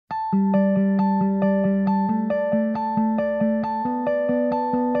Servant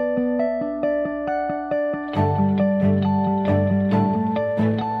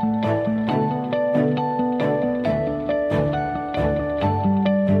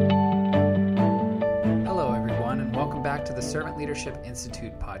Leadership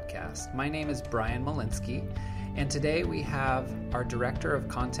Institute podcast. My name is Brian Malinsky, and today we have our Director of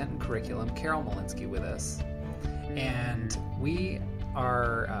Content and Curriculum, Carol Malinsky, with us. And we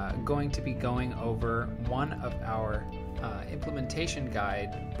are going to be going over one of our implementation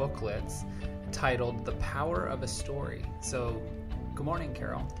guide booklets titled The Power of a Story. So, good morning,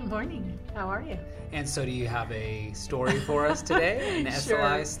 Carol. Good morning. How are you? And so do you have a story for us today? An Sure.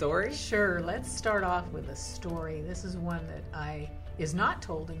 SLI story? Sure. Let's start off with a story. This is one that is not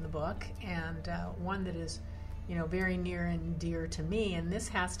told in the book, and one that is, very near and dear to me. And this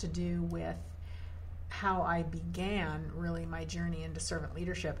has to do with how I began really my journey into servant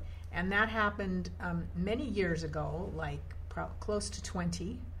leadership. And that happened many years ago, like close to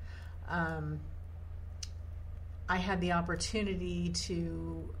 20. I had the opportunity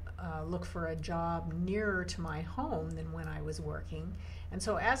to look for a job nearer to my home than when I was working. And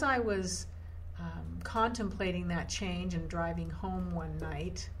so as I was contemplating that change and driving home one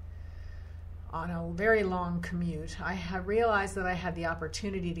night on a very long commute, I realized that I had the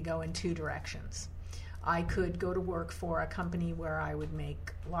opportunity to go in two directions. I could go to work for a company where I would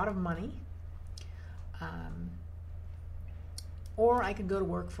make a lot of money, or I could go to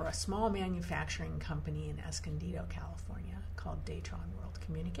work for a small manufacturing company in Escondido, California, called Datron World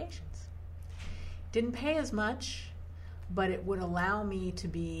Communications. Didn't pay as much, but it would allow me to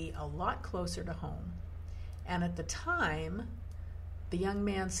be a lot closer to home. And at the time, the young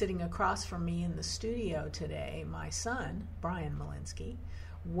man sitting across from me in the studio today, my son, Brian Malinsky,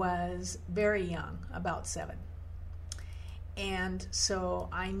 was very young, about 7. And so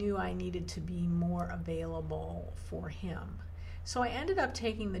I knew I needed to be more available for him. So I ended up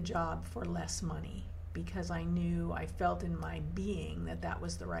taking the job for less money because I felt in my being that that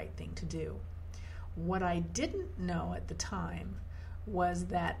was the right thing to do. What I didn't know at the time was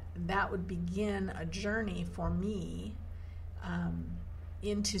that that would begin a journey for me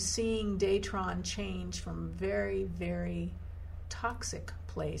into seeing Datron change from very, very toxic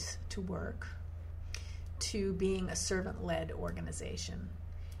place to work to being a servant-led organization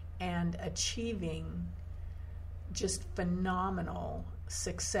and achieving just phenomenal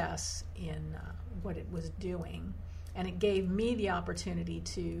success in what it was doing. And it gave me the opportunity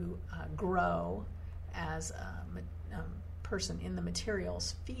to grow as a person in the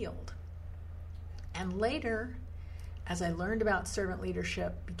materials field. And later, as I learned about servant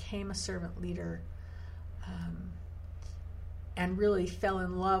leadership, became a servant leader, and really fell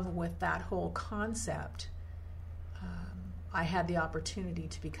in love with that whole concept, I had the opportunity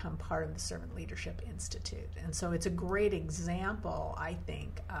to become part of the Servant Leadership Institute. And so it's a great example, I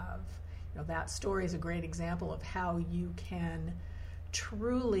think, of, that story is a great example of how you can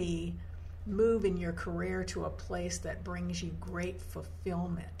truly move in your career to a place that brings you great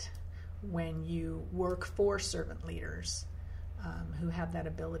fulfillment when you work for servant leaders who have that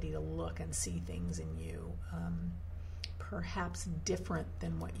ability to look and see things in you perhaps different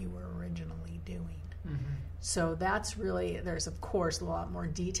than what you were originally doing. Mm-hmm. So that's really, there's of course a lot more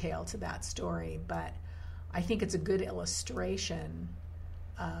detail to that story, but I think it's a good illustration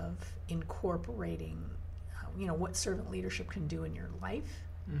of incorporating, what servant leadership can do in your life,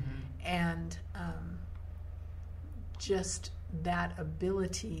 mm-hmm. and just that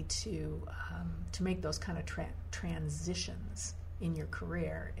ability to make those kind of transitions in your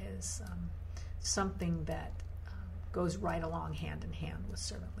career is something that goes right along hand in hand with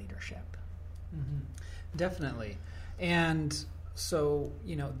servant leadership. Mm-hmm. Definitely. And so,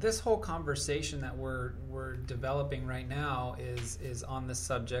 this whole conversation that we're developing right now is on the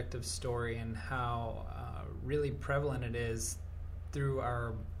subject of story and how really prevalent it is through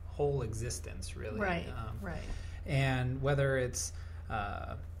our whole existence, really. Right, right. And whether it's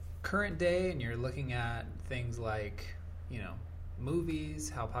current day and you're looking at things like, movies,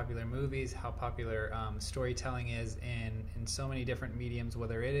 how popular storytelling is in so many different mediums,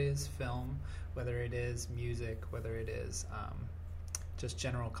 whether it is film, whether it is music, whether it is just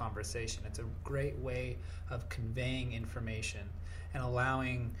general conversation. It's a great way of conveying information and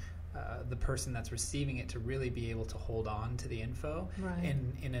allowing the person that's receiving it to really be able to hold on to the info right.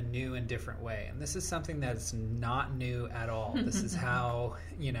 in a new and different way. And this is something that's not new at all. This is how,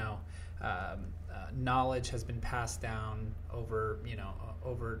 knowledge has been passed down over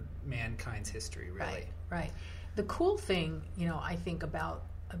mankind's history, really. Right. The cool thing, I think about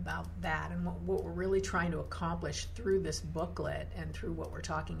about that, and what we're really trying to accomplish through this booklet and through what we're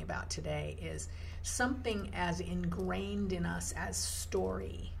talking about today is something as ingrained in us as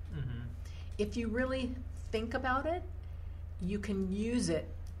story. Mm-hmm. If you really think about it, you can use it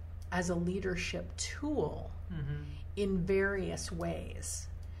as a leadership tool mm-hmm. in various ways.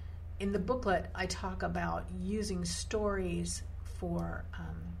 In the booklet, I talk about using stories for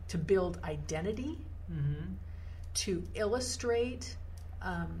to build identity, mm-hmm. to illustrate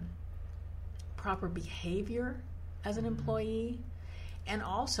proper behavior as an employee, and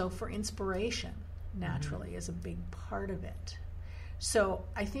also for inspiration, naturally, is a big part of it. So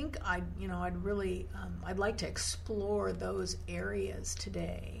I think I'd like to explore those areas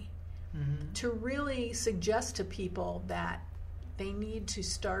today to really suggest to people that they need to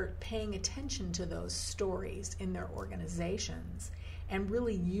start paying attention to those stories in their organizations and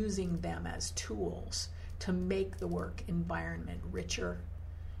really using them as tools to make the work environment richer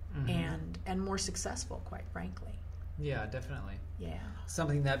and more successful, quite frankly. Yeah, definitely. Yeah.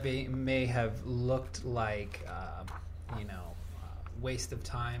 Something that may have looked like, wasted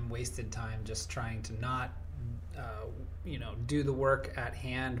time, just trying to not, do the work at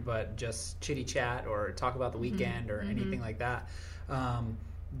hand, but just chitty chat or talk about the weekend or anything like that.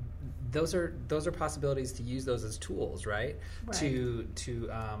 Those are possibilities to use those as tools, right? To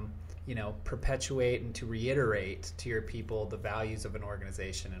perpetuate and to reiterate to your people the values of an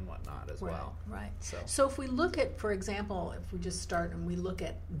organization and whatnot as well. Right. So if we look at, for example, if we just start and we look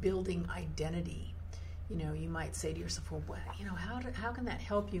at building identity, you might say to yourself, well, how can that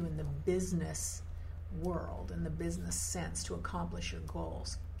help you in the business world, in the business sense, to accomplish your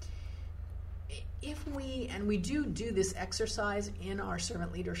goals? If we do this exercise in our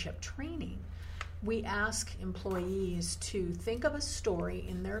servant leadership training, we ask employees to think of a story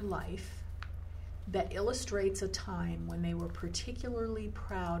in their life that illustrates a time when they were particularly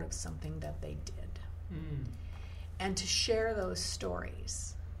proud of something that they did, and to share those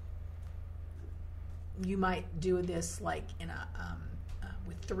stories. You might do this like in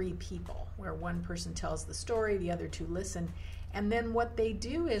with 3 people, where one person tells the story, the other 2 listen, and then what they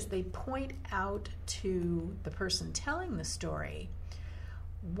do is they point out to the person telling the story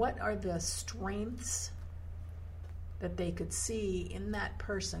what are the strengths that they could see in that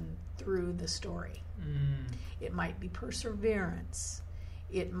person through the story. It might be perseverance.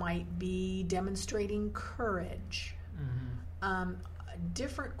 It might be demonstrating courage.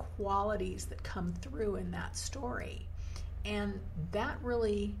 Different qualities that come through in that story. And that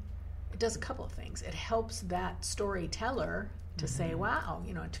really, it does a couple of things. It helps that storyteller to say, wow,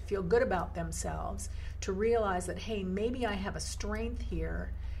 to feel good about themselves, to realize that, hey, maybe I have a strength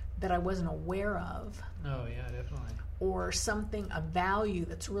here that I wasn't aware of. Oh, yeah, definitely. Or something, a value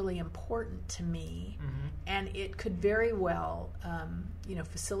that's really important to me. And it could very well,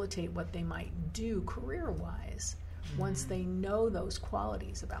 facilitate what they might do career-wise once they know those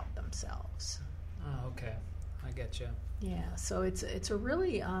qualities about themselves. Oh, okay. I get you. Yeah, so it's a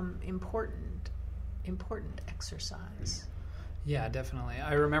really important exercise. Yeah, definitely.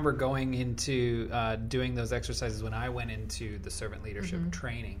 I remember going into doing those exercises when I went into the servant leadership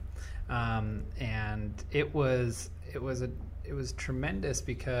training, and it was tremendous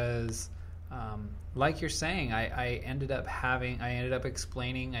because, like you're saying, I ended up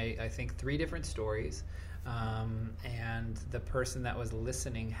explaining I think 3 different stories, and the person that was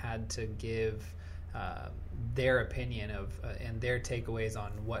listening had to give their opinion of and their takeaways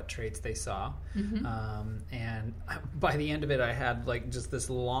on what traits they saw, and by the end of it I had like just this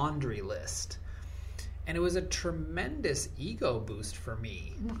laundry list, and it was a tremendous ego boost for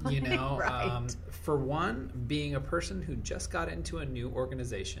me, Right. For one, being a person who just got into a new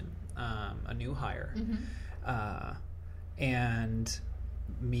organization, a new hire, and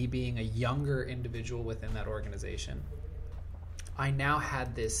me being a younger individual within that organization, I now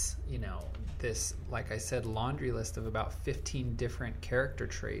had this, like I said, laundry list of about 15 different character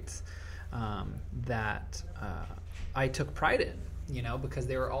traits that I took pride in, because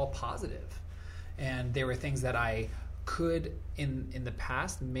they were all positive. And they were things that I could, in the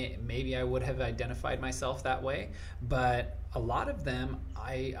past, maybe I would have identified myself that way, but a lot of them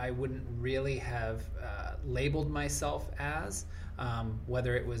I wouldn't really have labeled myself as,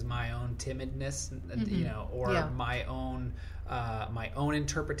 whether it was my own timidness, or my own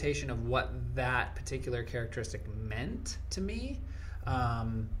interpretation of what that particular characteristic meant to me.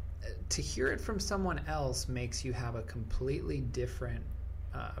 To hear it from someone else makes you have a completely different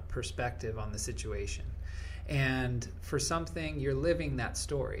perspective on the situation. And for something, you're living that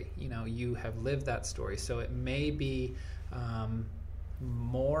story. You have lived that story, so it may be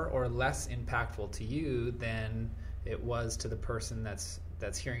more or less impactful to you than it was to the person that's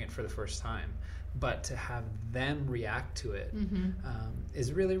that's hearing it for the first time. But to have them react to it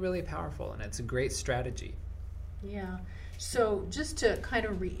is really, really powerful, and it's a great strategy. Yeah. So just to kind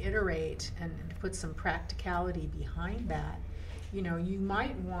of reiterate and to put some practicality behind that, you know, you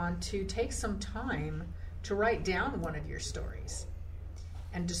might want to take some time to write down one of your stories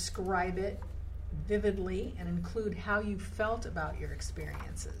and describe it vividly and include how you felt about your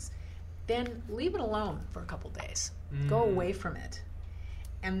experiences. Then leave it alone for a couple days. Go away from it.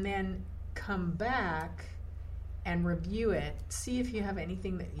 And then come back and review it. See if you have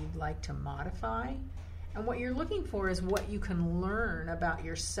anything that you'd like to modify. And what you're looking for is what you can learn about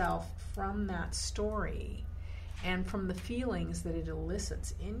yourself from that story and from the feelings that it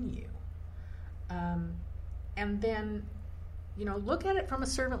elicits in you. And then, you know, look at it from a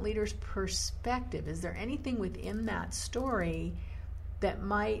servant leader's perspective. Is there anything within that story that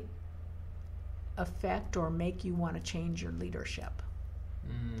might affect or make you want to change your leadership?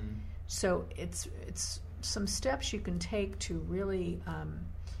 So it's some steps you can take to really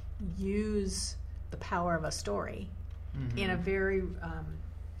use the power of a story in a very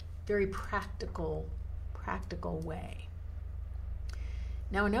very practical way.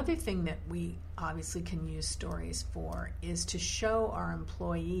 Now, another thing that we obviously can use stories for is to show our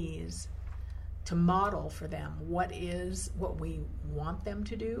employees, to model for them what we want them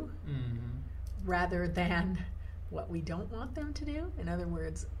to do rather than what we don't want them to do. In other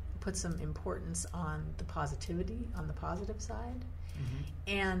words, put some importance on the positivity, on the positive side.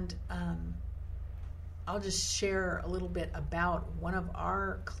 And I'll just share a little bit about one of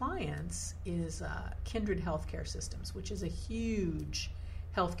our clients is Kindred Healthcare Systems, which is a huge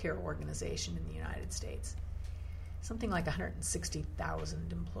healthcare organization in the United States. Something like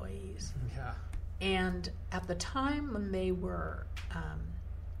 160,000 employees. Yeah. And at the time when they were,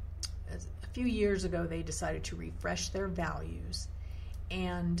 a few years ago, they decided to refresh their values.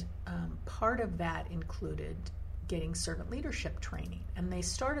 And part of that included getting servant leadership training. And they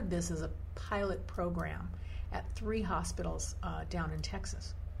started this as a pilot program at 3 hospitals down in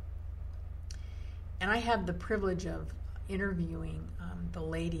Texas. And I had the privilege of interviewing the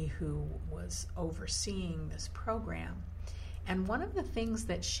lady who was overseeing this program. And one of the things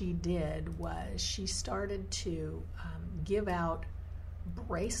that she did was she started to give out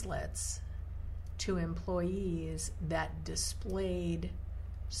bracelets to employees that displayed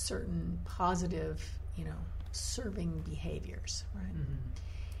certain positive, serving behaviors, right?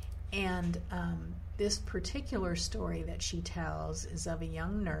 And this particular story that she tells is of a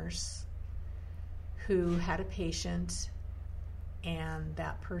young nurse who had a patient, and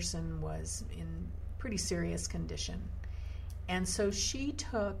that person was in pretty serious condition. And so she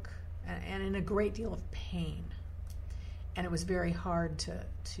took, and in a great deal of pain, and it was very hard to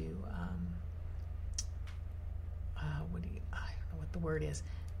I don't know what the word is,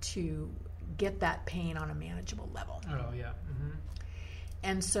 to get that pain on a manageable level. Oh, yeah.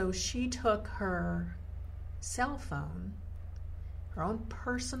 And so she took her cell phone, her own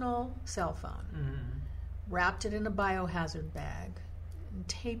personal cell phone, wrapped it in a biohazard bag, and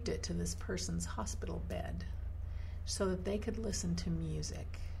taped it to this person's hospital bed so that they could listen to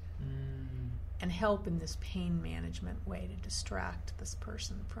music and help in this pain management way to distract this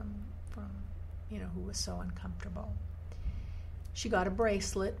person from who was so uncomfortable. She got a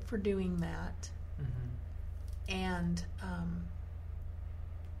bracelet for doing that. And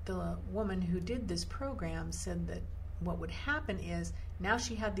the woman who did this program said that what would happen is now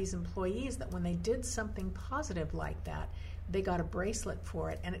she had these employees that when they did something positive like that, they got a bracelet for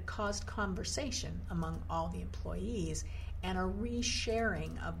it, and it caused conversation among all the employees and a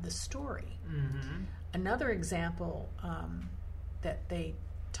resharing of the story. Another example that they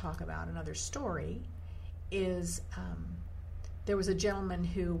talk about, another story, is there was a gentleman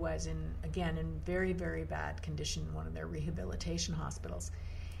who was in very, very bad condition in one of their rehabilitation hospitals,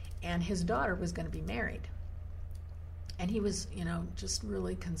 and his daughter was going to be married. And he was, just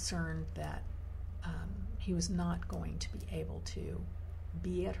really concerned that he was not going to be able to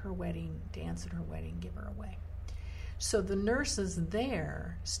be at her wedding, dance at her wedding, give her away. So the nurses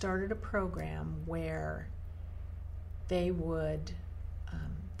there started a program where they would,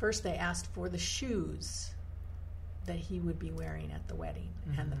 first they asked for the shoes that he would be wearing at the wedding,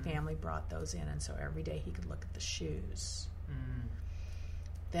 and the family brought those in, and so every day he could look at the shoes.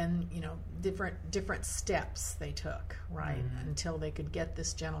 Then, different steps they took, right, until they could get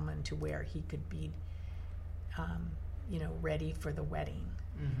this gentleman to where he could be, ready for the wedding.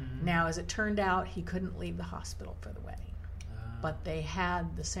 Now, as it turned out, he couldn't leave the hospital for the wedding, but they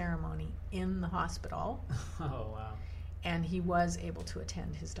had the ceremony in the hospital. Oh, wow. And he was able to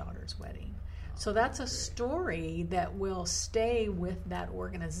attend his daughter's wedding. So that's a great. story that will stay with that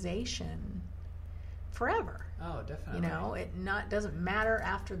organization forever. Oh, definitely. It doesn't matter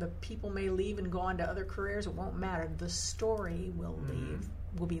after the people may leave and go on to other careers. It won't matter. The story will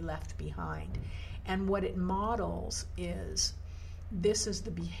will be left behind. And what it models is, this is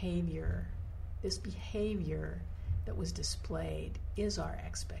the behavior. This behavior that was displayed is our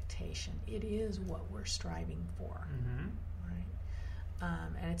expectation. It is what we're striving for. Right?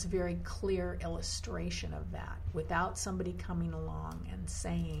 And it's a very clear illustration of that, without somebody coming along and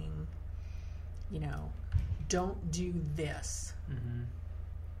saying, don't do this.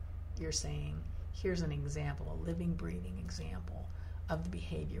 You're saying, here's an example, a living, breathing example of the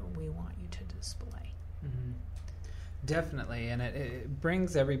behavior we want you to display. Definitely, and it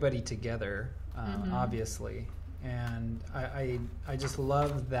brings everybody together, obviously. And I just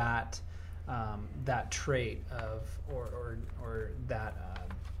love that that trait of or that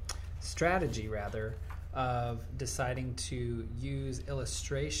strategy rather of deciding to use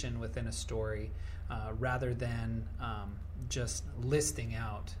illustration within a story rather than just listing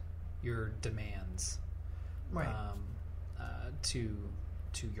out your demands Right. To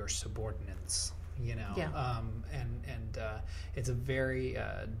your subordinates. Yeah. And it's a very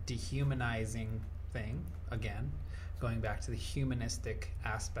dehumanizing thing, again, going back to the humanistic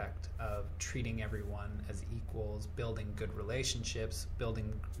aspect of treating everyone as equals, building good relationships,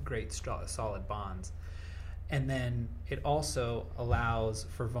 building great solid bonds. And then it also allows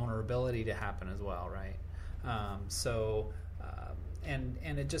for vulnerability to happen as well, right? And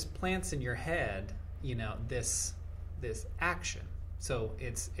it just plants in your head, this action. So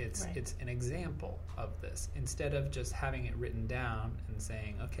it's an example of this, instead of just having it written down and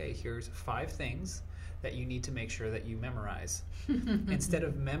saying, okay, here's 5 things that you need to make sure that you memorize. Instead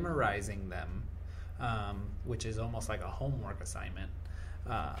of memorizing them, which is almost like a homework assignment,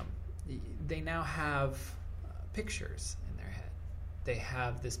 they now have pictures in their head. They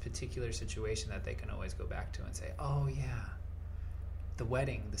have this particular situation that they can always go back to and say, oh yeah, the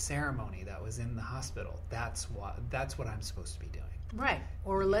wedding, the ceremony that was in the hospital, that's what I'm supposed to be doing. Right.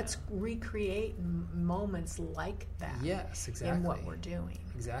 Or let's recreate moments like that. Yes, exactly. In what we're doing.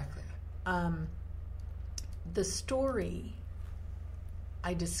 Exactly. The story,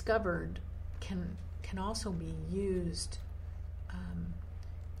 I discovered, can also be used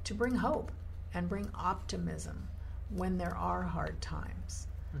to bring hope and bring optimism when there are hard times.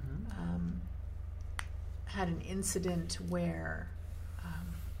 Had an incident where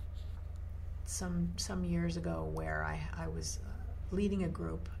some years ago where I was leading a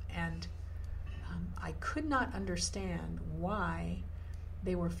group, and I could not understand why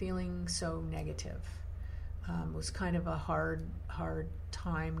they were feeling so negative. It was kind of a hard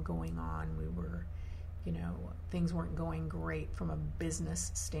time going on. We were, things weren't going great from a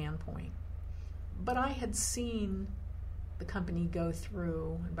business standpoint. But I had seen the company go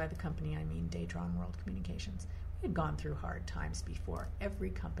through, and by the company I mean Datron World Communications. We had gone through hard times before. Every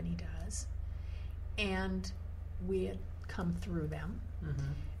company does. And we had come through them.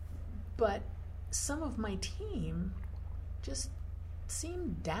 But some of my team just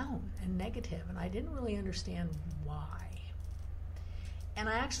seemed down and negative, and I didn't really understand why. And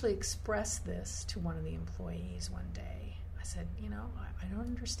I actually expressed this to one of the employees one day. I said, I don't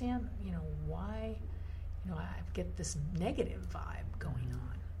understand, why, I get this negative vibe going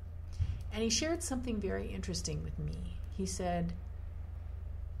on. And he shared something very interesting with me. He said,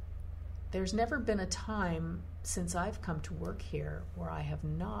 there's never been a time since I've come to work here where I have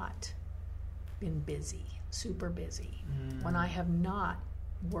not been busy, super busy, when I have not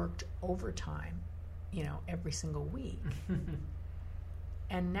worked overtime, every single week.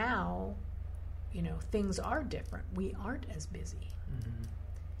 And now, things are different. We aren't as busy.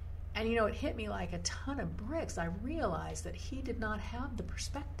 And, it hit me like a ton of bricks. I realized that he did not have the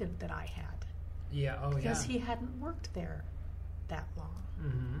perspective that I had. Yeah, because he hadn't worked there that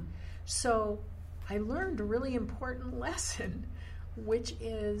long. So I learned a really important lesson, which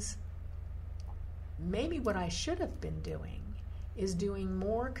is maybe what I should have been doing is doing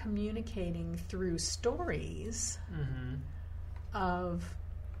more communicating through stories of,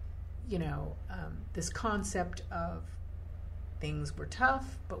 this concept of things were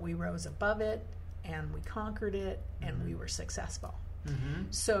tough, but we rose above it, and we conquered it, and we were successful.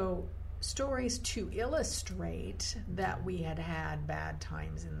 So stories to illustrate that we had had bad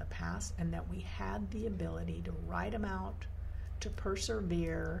times in the past, and that we had the ability to write them out, to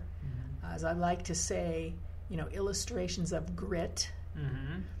persevere, as I like to say, illustrations of grit.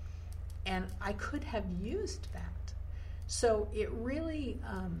 And I could have used that. So it really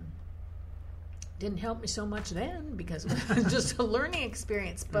didn't help me so much then, because it was just a learning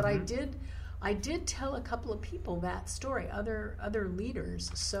experience. But I did I did tell a couple of people that story, other leaders,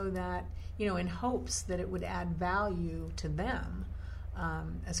 so that, in hopes that it would add value to them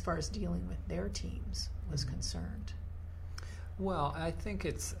as far as dealing with their teams was concerned. Well, I think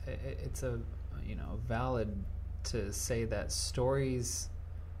it's a valid to say that stories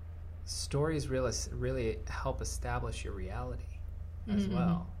really help establish your reality as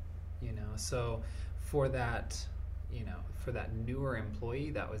well. So for that newer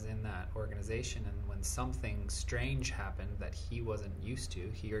employee that was in that organization, and when something strange happened that he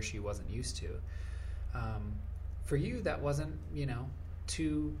or she wasn't used to, for you that wasn't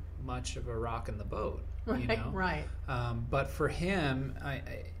too much of a rock in the boat, right. But for him,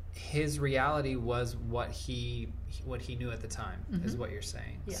 his reality was what he knew at the time, is what you're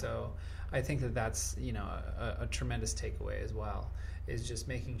saying. Yeah. So I think that's a tremendous takeaway as well, is just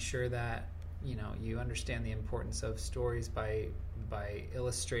making sure that you understand the importance of stories by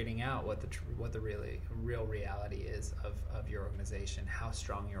illustrating out what the real reality is of your organization, how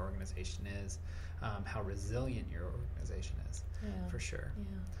strong your organization is, how resilient your organization is, for sure.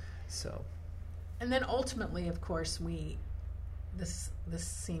 Yeah. So, and then ultimately, of course, this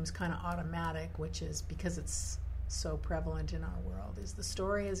seems kind of automatic, which is because it's so prevalent in our world, is the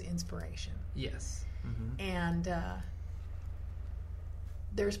story is inspiration. Yes. Mm-hmm. And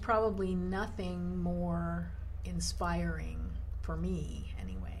there's probably nothing more inspiring for me,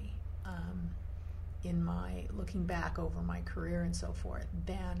 anyway, in my looking back over my career and so forth,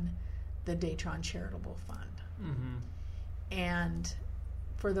 than the Datron Charitable Fund. Mm-hmm. And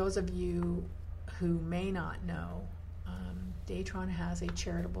for those of you who may not know, Datron has a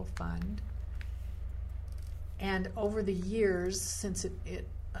charitable fund, and over the years since it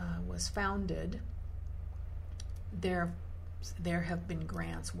was founded, there have been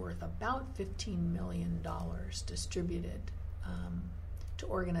grants worth about $15 million distributed to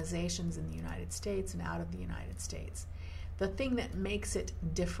organizations in the United States and out of the United States. The thing that makes it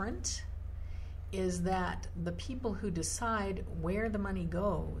different is that the people who decide where the money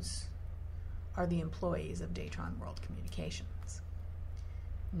goes are the employees of Datron World Communications.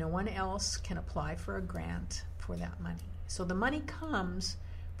 No one else can apply for a grant for that money. So the money comes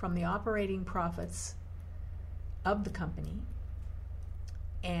from the operating profits of the company,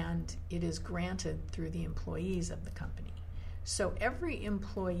 and it is granted through the employees of the company. So every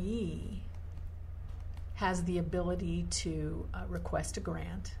employee has the ability to request a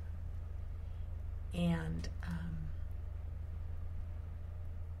grant, and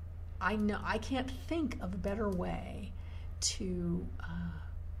I can't think of a better way to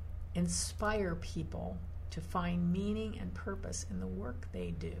inspire people to find meaning and purpose in the work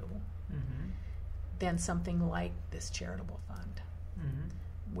they do than something like this charitable fund,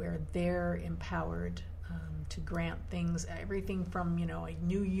 where they're empowered to grant things, everything from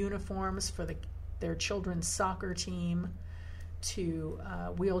new uniforms for their children's soccer team to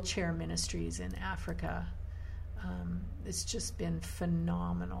wheelchair ministries in Africa. It's just been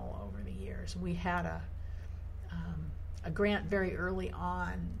phenomenal over the years. We had a grant very early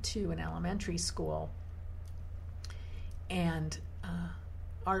on to an elementary school, and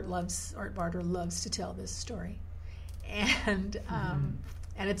Art Barter loves to tell this story, and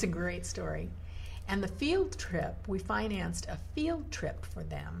it's a great story. And the field trip, we financed a field trip for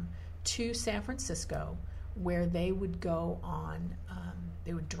them to San Francisco, where they would go on,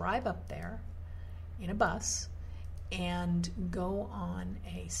 they would drive up there in a bus and go on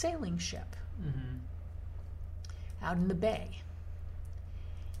a sailing ship out in the bay.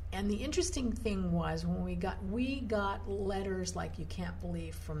 And the interesting thing was, when we got letters like you can't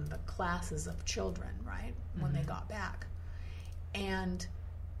believe from the classes of children, right, when they got back. And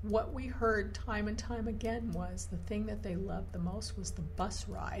what we heard time and time again was the thing that they loved the most was the bus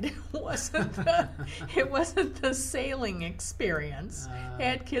ride. It wasn't the sailing experience. They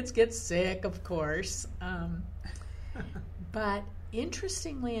had kids get sick, of course. But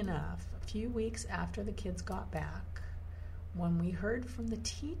interestingly enough, a few weeks after the kids got back, when we heard from the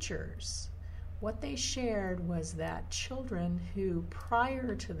teachers, what they shared was that children who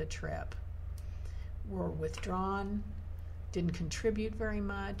prior to the trip were withdrawn, didn't contribute very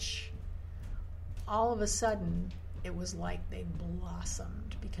much, all of a sudden it was like they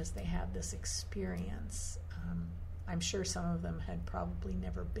blossomed because they had this experience. I'm sure some of them had probably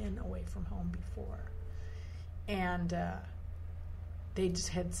never been away from home before. And they just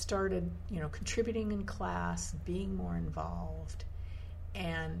had started, contributing in class, being more involved.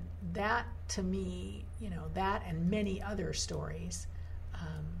 And that, to me, that and many other stories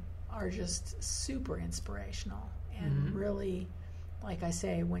are just super inspirational. And really, like I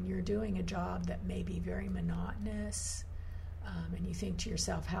say, when you're doing a job that may be very monotonous, and you think to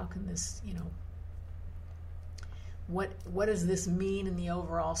yourself, how can this, what does this mean in the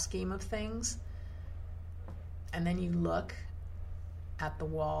overall scheme of things? And then you look at the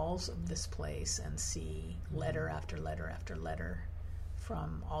walls of this place and see letter after letter after letter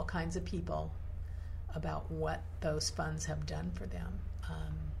from all kinds of people about what those funds have done for them.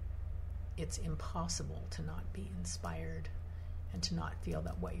 It's impossible to not be inspired and to not feel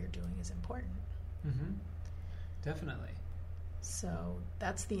that what you're doing is important. Mm-hmm. Definitely. So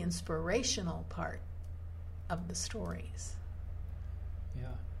that's the inspirational part of the stories. Yeah.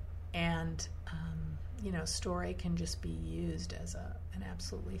 And, story can just be used as an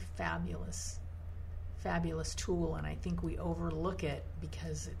absolutely fabulous tool. And I think we overlook it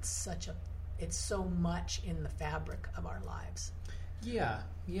because it's so much in the fabric of our lives. Yeah,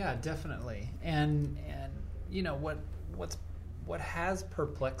 definitely. And what has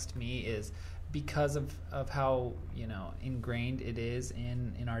perplexed me is because of how ingrained it is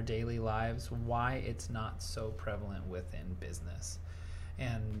in our daily lives, why it's not so prevalent within business.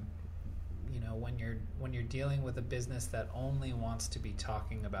 And when you're dealing with a business that only wants to be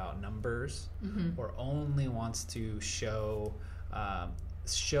talking about numbers, mm-hmm. or only wants to show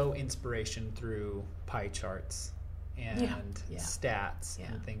inspiration through pie charts and stats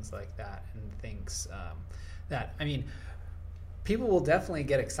and things like that, and thinks that, people will definitely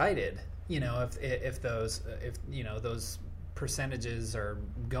get excited, if those percentages are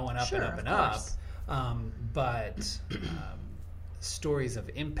going up and up and up. But stories of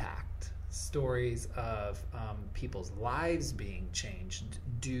impact, stories of people's lives being changed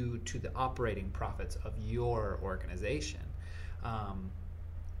due to the operating profits of your organization,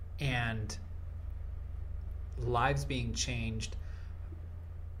 and lives being changed,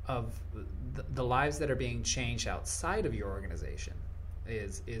 of the lives that are being changed outside of your organization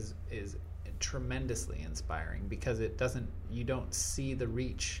is tremendously inspiring, because you don't see the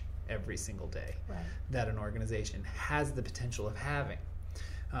reach every single day that an organization has the potential of having.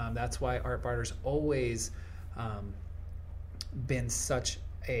 That's why Art Barter's always been such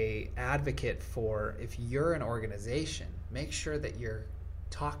a advocate for, if you're an organization, make sure that you're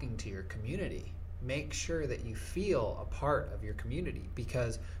talking to your community. Make sure that you feel a part of your community,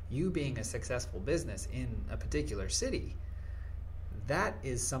 because you being a successful business in a particular city, that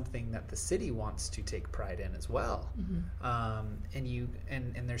is something that the city wants to take pride in as well. Mm-hmm.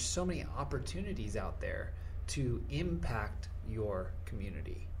 And there's so many opportunities out there to impact your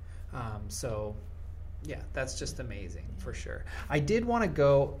community. So that's just amazing for sure. I did want to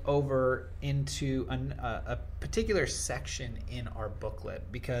go over into a particular section in our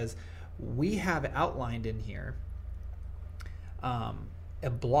booklet, because we have outlined in here a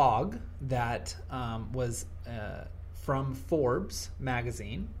blog that was from Forbes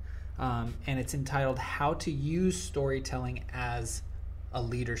magazine, and it's entitled "How to Use Storytelling as a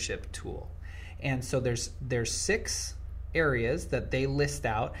Leadership Tool." And so there's 6 areas that they list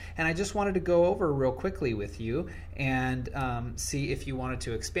out, and I just wanted to go over real quickly with you and see if you wanted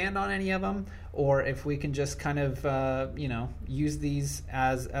to expand on any of them, or if we can just kind of use these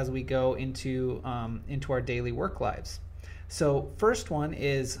as we go into our daily work lives. So first one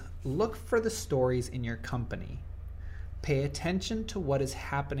is, look for the stories in your company. Pay attention to what is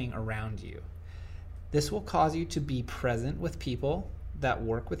happening around you. This will cause you to be present with people that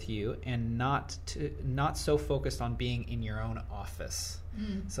work with you, and not so focused on being in your own office.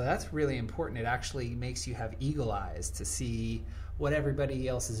 So that's really important. It actually makes you have eagle eyes to see what everybody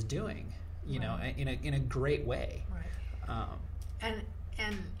else is doing, in a great way. Right.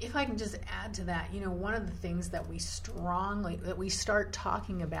 And if I can just add to that, one of the things that we start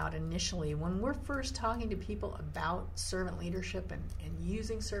talking about initially when we're first talking to people about servant leadership and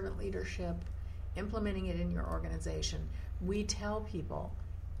using servant leadership, implementing it in your organization, we tell people,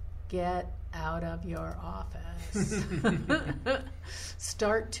 get out of your office.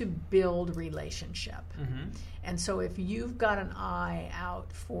 Start to build relationship. Mm-hmm. And so if you've got an eye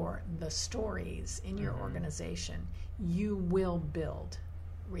out for the stories in your organization, you will build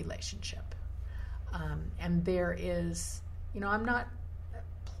relationship. And there is,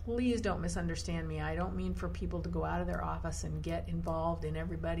 please don't misunderstand me. I don't mean for people to go out of their office and get involved in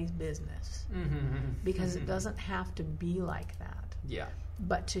everybody's business, because it doesn't have to be like that. Yeah.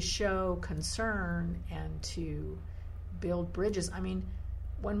 But to show concern and to build bridges.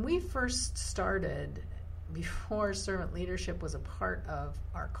 When we first started, before servant leadership was a part of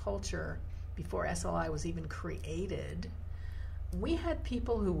our culture, before SLI was even created, we had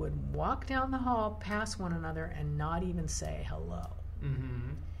people who would walk down the hall past one another and not even say hello.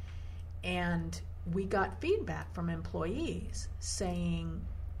 Mm-hmm. And we got feedback from employees saying,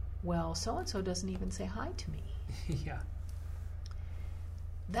 well, so-and-so doesn't even say hi to me. Yeah.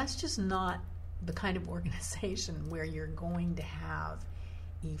 that's just not the kind of organization where you're going to have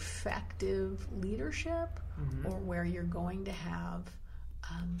effective leadership or where you're going to have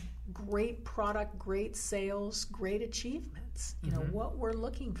great product, great sales, great achievements. You know, what we're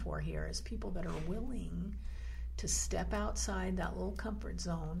looking for here is people that are willing to step outside that little comfort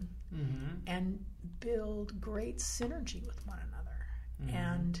zone and build great synergy with one another.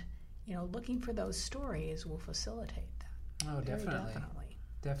 And, you know, looking for those stories will facilitate that. Oh, Very definitely.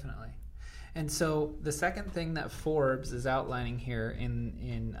 Definitely. And so the second thing that Forbes is outlining here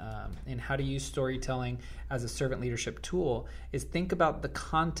in how to use storytelling as a servant leadership tool is think about the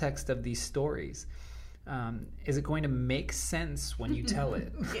context of these stories. Is it going to make sense when you tell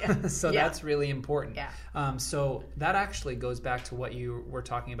it? So that's really important. So that actually goes back to what you were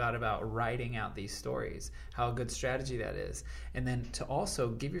talking about writing out these stories, how a good strategy that is. And then to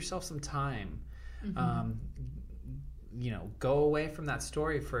also give yourself some time. You know, go away from that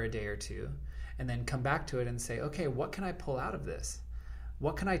story for a day or two and then come back to it and say, okay, what can I pull out of this?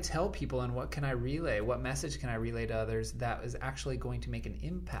 What can I tell people and what can I relay? What message can I relay to others that is actually going to make an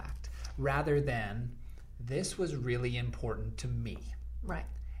impact rather than this was really important to me? Right.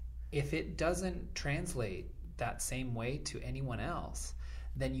 If it doesn't translate that same way to anyone else,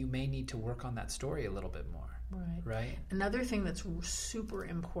 then you may need to work on that story a little bit more. Right. Another thing that's super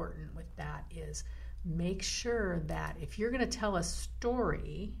important with that is make sure that if you're going to tell a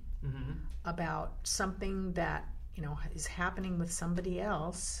story about something that, you know, is happening with somebody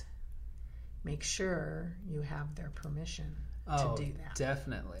else, make sure you have their permission to do that.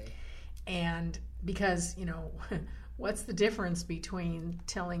 Definitely. And because, you know, what's the difference between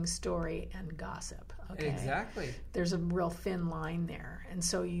telling story and gossip? Okay? Exactly. There's a real thin line there. And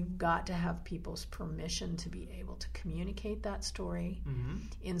so you've got to have people's permission to be able to communicate that story.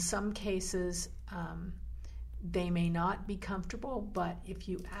 In some cases, they may not be comfortable, but if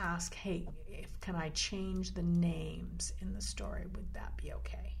you ask, hey, can I change the names in the story, would that be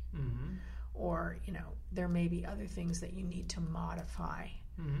okay? Or, you know, there may be other things that you need to modify,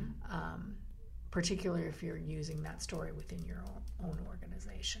 particularly if you're using that story within your own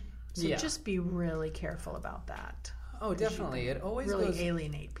organization. So just be really careful about that. Oh, definitely. It always really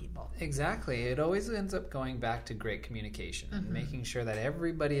alienate people. Exactly. It always ends up going back to great communication and making sure that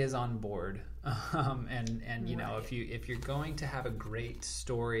everybody is on board. And you know, if you're going to have a great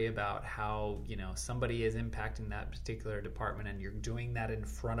story about how, you know, somebody is impacting that particular department and you're doing that in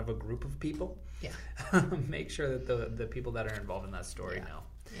front of a group of people, make sure that the people that are involved in that story know.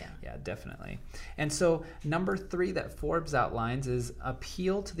 Yeah, definitely. And so number 3 that Forbes outlines is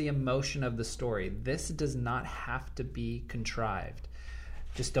appeal to the emotion of the story. This does not have to be contrived.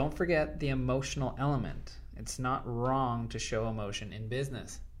 Just don't forget the emotional element. It's not wrong to show emotion in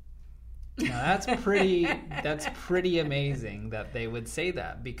business. Now that's pretty amazing that they would say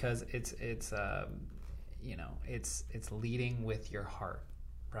that, because it's you know, it's leading with your heart,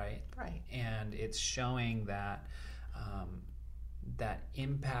 right? Right. And it's showing that that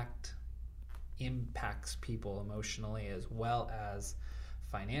impacts people emotionally as well as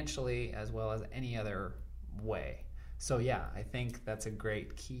financially, as well as any other way. So yeah, I think that's a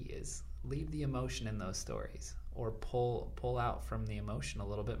great key, is leave the emotion in those stories, or pull out from the emotion a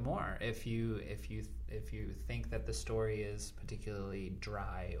little bit more if you think that the story is particularly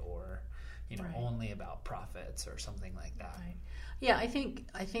dry or, you know, only about profits or something like that. Right. Yeah, I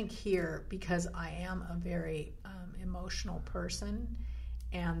think here, because I am a very emotional person,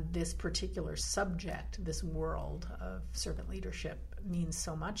 and this particular subject, this world of servant leadership, means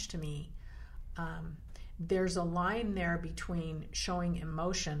so much to me. There's a line there between showing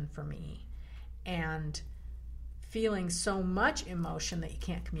emotion for me and feeling so much emotion that you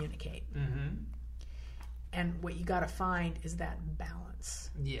can't communicate. And what you got to find is that balance.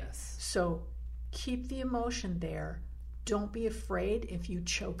 Yes. So keep the emotion there. Don't be afraid if you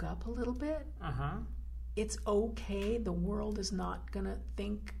choke up a little bit. It's okay. The world is not going to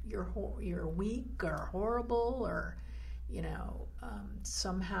think you're weak or horrible or, you know,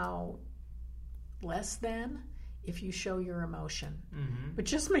 somehow less than if you show your emotion. But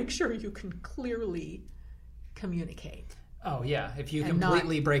just make sure you can clearly communicate. Oh, yeah. If you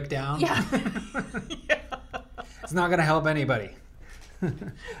completely break down, it's not going to help anybody.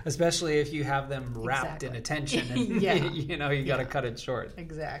 Especially if you have them wrapped in attention and you know, you got to cut it short.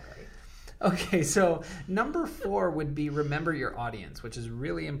 Exactly. Okay, so number 4 would be remember your audience, which is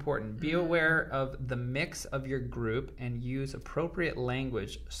really important. Be aware of the mix of your group and use appropriate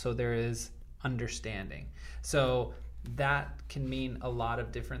language so there is understanding. So that can mean a lot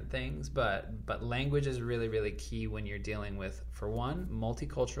of different things, but language is really, really key when you're dealing with, for one,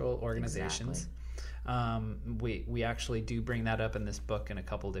 multicultural organizations. We actually do bring that up in this book in a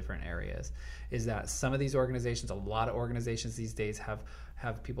couple different areas, is that some of these organizations, a lot of organizations these days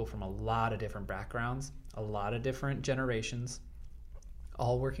have people from a lot of different backgrounds, a lot of different generations,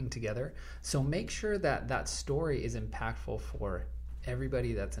 all working together. So make sure that that story is impactful for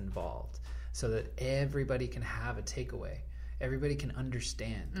everybody that's involved, so that everybody can have a takeaway, everybody can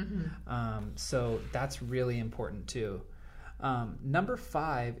understand. So that's really important too. Number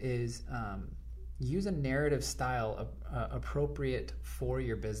 5 is use a narrative style appropriate for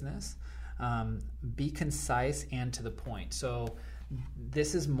your business. Be concise and to the point. So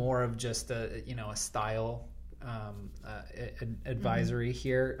this is more of just a style advisory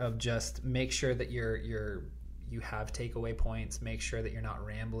here, of just make sure that you have takeaway points, make sure that you're not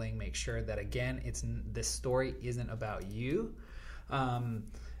rambling, make sure that, again, this story isn't about you.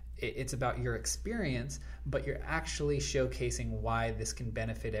 It's about your experience, but you're actually showcasing why this can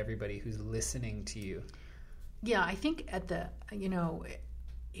benefit everybody who's listening to you. Yeah, I think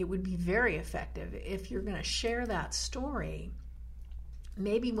it would be very effective if you're going to share that story.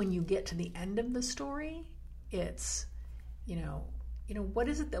 Maybe when you get to the end of the story, it's, what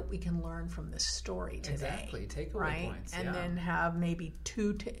is it that we can learn from this story today? Exactly, takeaway points. And then have maybe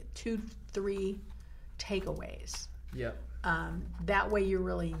 2-3 takeaways. Yep. That way you're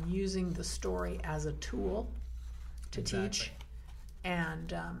really using the story as a tool to teach,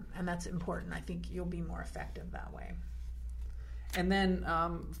 and that's important. I think you'll be more effective that way. And then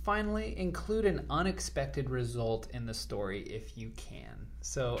finally, include an unexpected result in the story if you can.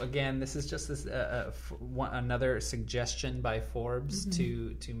 So again, this is just another suggestion by Forbes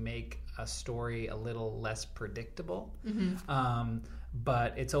to make a story a little less predictable.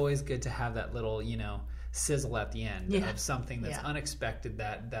 But it's always good to have that little, sizzle at the end of something that's unexpected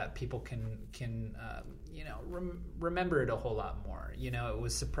that people can remember it a whole lot more. It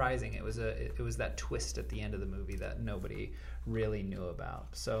was surprising. It was that twist at the end of the movie that nobody really knew about.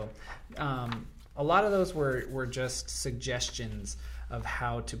 So a lot of those were just suggestions of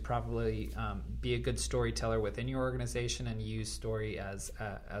how to probably be a good storyteller within your organization and use story as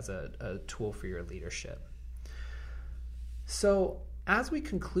a tool for your leadership. So as we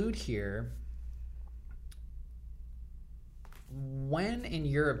conclude here, when, in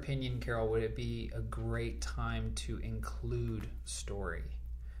your opinion, Carol, would it be a great time to include story?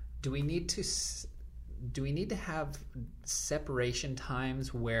 Do we need to have separation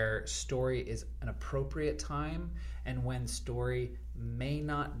times where story is an appropriate time, and when story may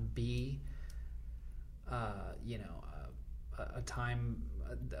not be, a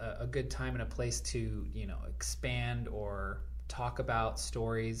good time and a place to, expand or talk about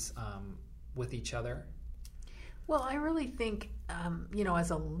stories with each other? Well, I really think, as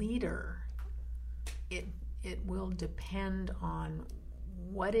a leader, it will depend on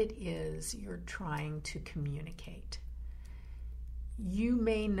what it is you're trying to communicate. You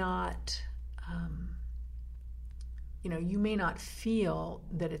may not, you may not feel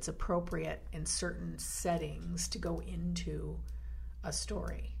that it's appropriate in certain settings to go into a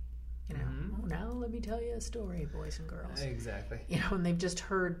story. Oh, now let me tell you a story, boys and girls. Exactly. And they've just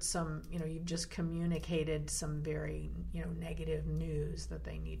heard some, you've just communicated some very, negative news that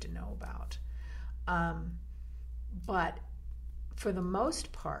they need to know about. But for the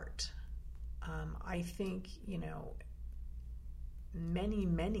most part, I think,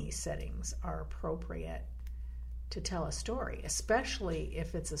 many settings are appropriate to tell a story, especially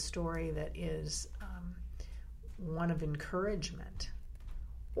if it's a story that is one of encouragement.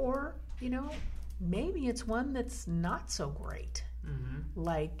 Or, maybe it's one that's not so great.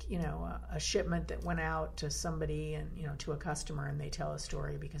 Like, a shipment that went out to somebody and, to a customer, and they tell a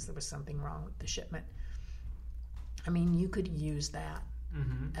story because there was something wrong with the shipment. I mean, you could use that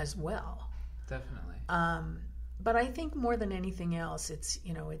as well. Definitely. But I think more than anything else, it's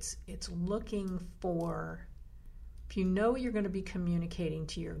looking for, if you're going to be communicating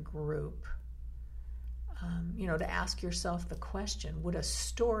to your group, to ask yourself the question, would a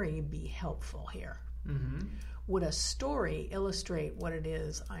story be helpful here? Would a story illustrate what it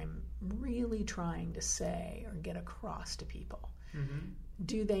is I'm really trying to say or get across to people?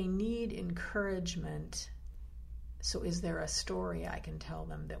 Do they need encouragement? So is there a story I can tell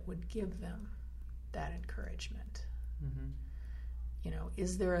them that would give them that encouragement?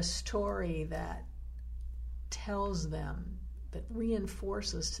 Is there a story that tells them, that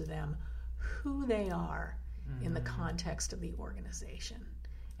reinforces to them who they are in the context of the organization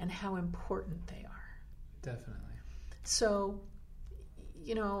and how important they are? Definitely. So,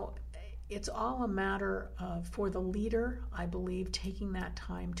 it's all a matter of, for the leader, I believe, taking that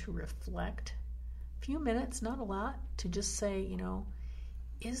time to reflect. A few minutes, not a lot, to just say,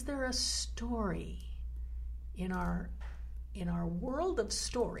 is there a story in our world of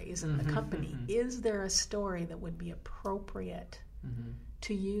stories in the company? Is there a story that would be appropriate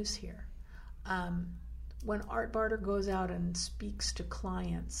to use here? When Art Barter goes out and speaks to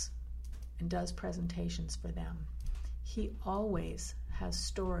clients and does presentations for them, he always has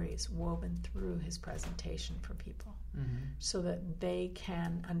stories woven through his presentation for people so that they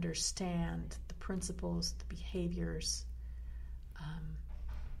can understand the principles, the behaviors,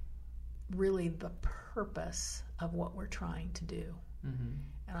 really the purpose of what we're trying to do.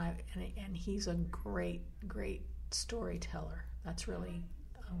 And he's a great storyteller. That's really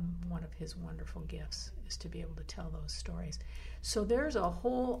one of his wonderful gifts, is to be able to tell those stories. So there's a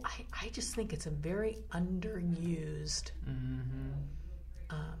whole, I just think it's a very underused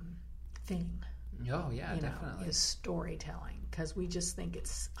thing. Oh, yeah, definitely. Is storytelling. Because we just think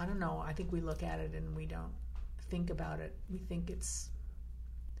it's, I don't know, I think we look at it and we don't think about it. We think it's,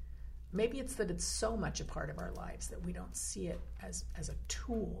 maybe it's that it's so much a part of our lives that we don't see it as a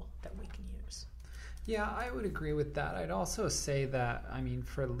tool that we can use. Yeah, I would agree with that. I'd also say that, I mean,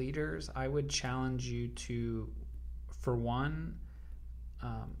 for leaders, I would challenge you to, for one,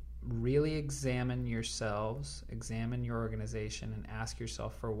 really examine yourselves, examine your organization, and ask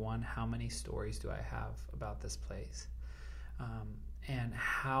yourself, for one, how many stories do I have about this place? And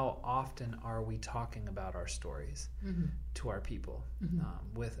how often are we talking about our stories to our people,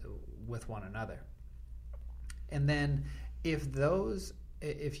 with one another? And then if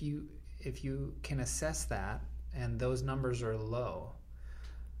you can assess that and those numbers are low,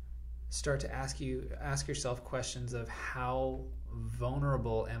 start to ask yourself questions of how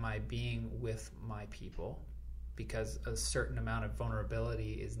vulnerable am I being with my people, because a certain amount of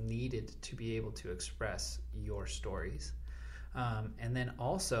vulnerability is needed to be able to express your stories. And then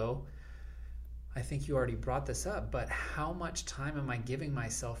also, I think you already brought this up, but how much time am I giving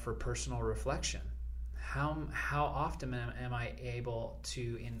myself for personal reflection? How often am I able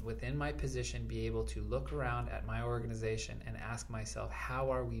to, within my position, be able to look around at my organization and ask myself, how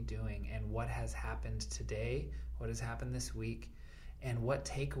are we doing, and what has happened today, what has happened this week, and what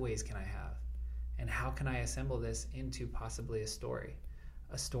takeaways can I have, and how can I assemble this into possibly a story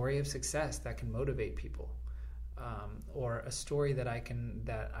of success that can motivate people, or a story that I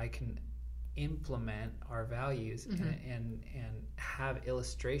can implement our values and have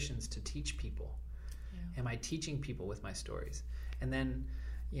illustrations to teach people. Am I teaching people with my stories? And then,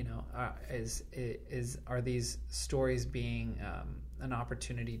 are these stories being an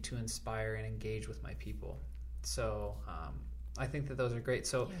opportunity to inspire and engage with my people? So I think that those are great.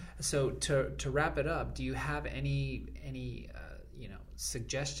 So to wrap it up, do you have any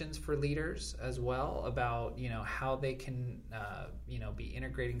suggestions for leaders as well about how they can be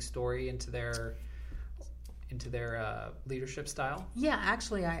integrating story into their leadership style? Yeah,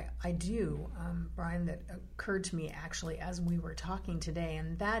 actually, I do, Brian, that occurred to me actually as we were talking today,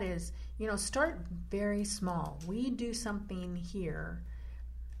 and that is, start very small. We do something here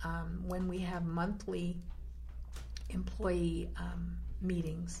when we have monthly employee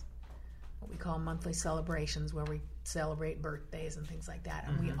meetings, what we call monthly celebrations, where we celebrate birthdays and things like that,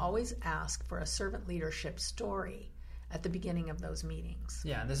 and we always ask for a servant leadership story at the beginning of those meetings.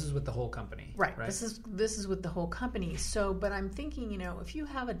 Yeah, and this is with the whole company. Right. This is with the whole company. So, but I'm thinking, if you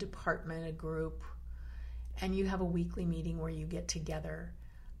have a department, a group, and you have a weekly meeting where you get together,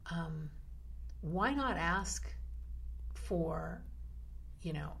 why not ask for,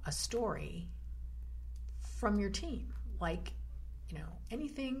 a story from your team? Like,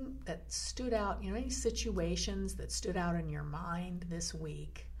 anything that stood out, any situations that stood out in your mind this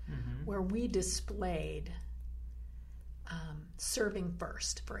week where we displayed serving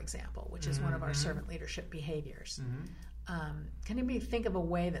first, for example, which is one of our servant leadership behaviors. Can anybody think of a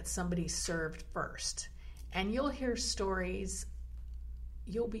way that somebody served first? And you'll hear stories.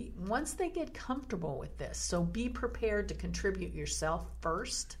 Once they get comfortable with this, so be prepared to contribute yourself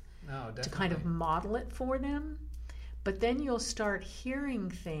first, to kind of model it for them. But then you'll start hearing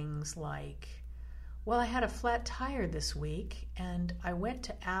things like, well, I had a flat tire this week, and I went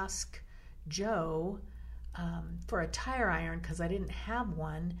to ask Joe for a tire iron because I didn't have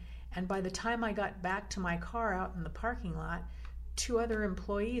one, and by the time I got back to my car out in the parking lot, 2 other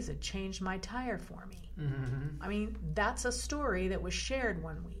employees had changed my tire for me. I mean, that's a story that was shared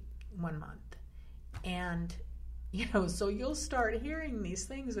one month, and so you'll start hearing these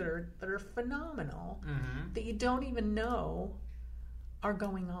things that are phenomenal that you don't even know are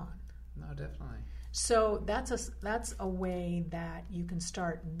going on. No, definitely. So that's a way that you can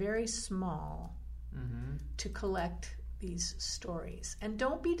start very small to collect these stories. And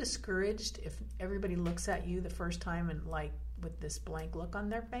don't be discouraged if everybody looks at you the first time and with this blank look on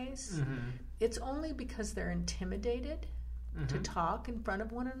their face, it's only because they're intimidated to talk in front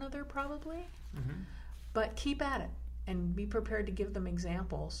of one another, probably. But keep at it and be prepared to give them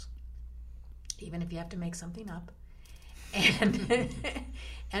examples, even if you have to make something up. And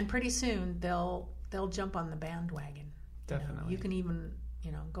and pretty soon they'll jump on the bandwagon. Definitely. You can even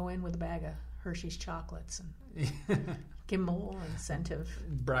go in with a bag of Hershey's chocolates and give them a little incentive.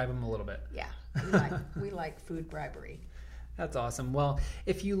 Bribe them a little bit. Yeah, we like food bribery. That's awesome. Well,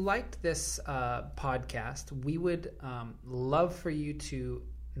 if you liked this podcast, we would love for you to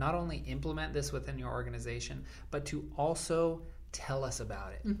not only implement this within your organization, but to also tell us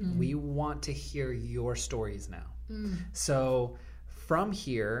about it. We want to hear your stories now. So from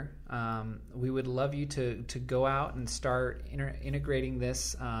here, we would love you to go out and start integrating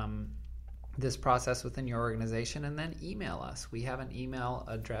this this process within your organization, and then email us. We have an email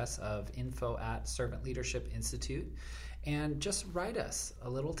address of info@Servant Leadership Institute, and just write us a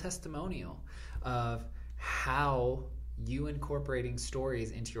little testimonial of how you incorporating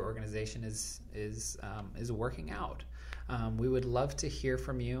stories into your organization is working out. We would love to hear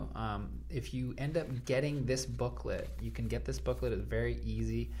from you. If you end up getting this booklet, you can get this booklet. It's very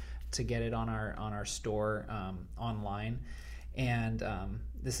easy to get it on our store online. And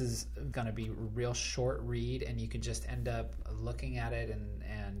this is going to be a real short read, and you can just end up looking at it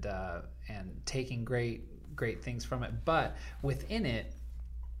and taking great things from it. But within it,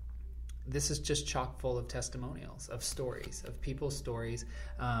 this is just chock full of testimonials, of stories, of people's stories,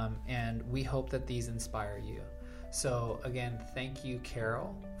 and we hope that these inspire you. So again, thank you,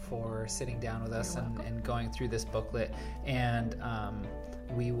 Carol, for sitting down with us and going through this booklet, and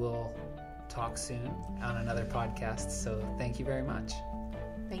we will talk soon on another podcast. So thank you very much.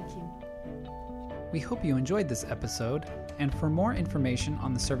 Thank you. We hope you enjoyed this episode, and for more information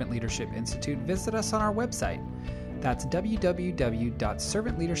on the Servant Leadership Institute, visit us on our website. That's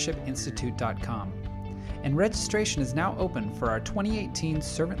www.servantleadershipinstitute.com. And registration is now open for our 2018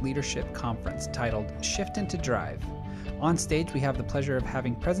 Servant Leadership Conference titled Shift into Drive. On stage, we have the pleasure of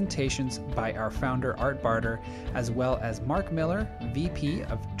having presentations by our founder, Art Barter, as well as Mark Miller, VP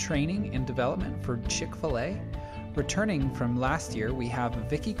of Training and Development for Chick-fil-A. Returning from last year, we have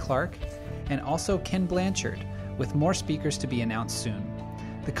Vicki Clark and also Ken Blanchard, with more speakers to be announced soon.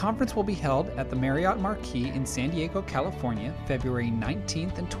 The conference will be held at the Marriott Marquis in San Diego, California, February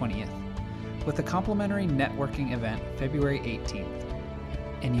 19th and 20th, with a complimentary networking event February 18th.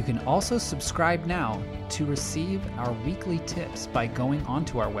 And you can also subscribe now to receive our weekly tips by going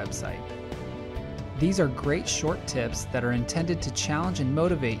onto our website. These are great short tips that are intended to challenge and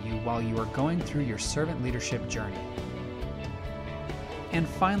motivate you while you are going through your servant leadership journey. And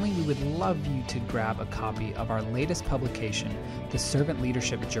finally, we would love you to grab a copy of our latest publication, the Servant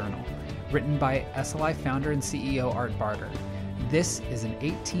Leadership Journal, written by SLI founder and CEO Art Barter. This is an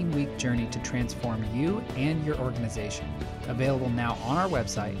 18-week journey to transform you and your organization, available now on our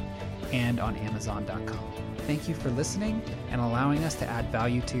website and on Amazon.com. Thank you for listening and allowing us to add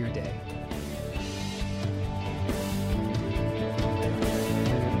value to your day.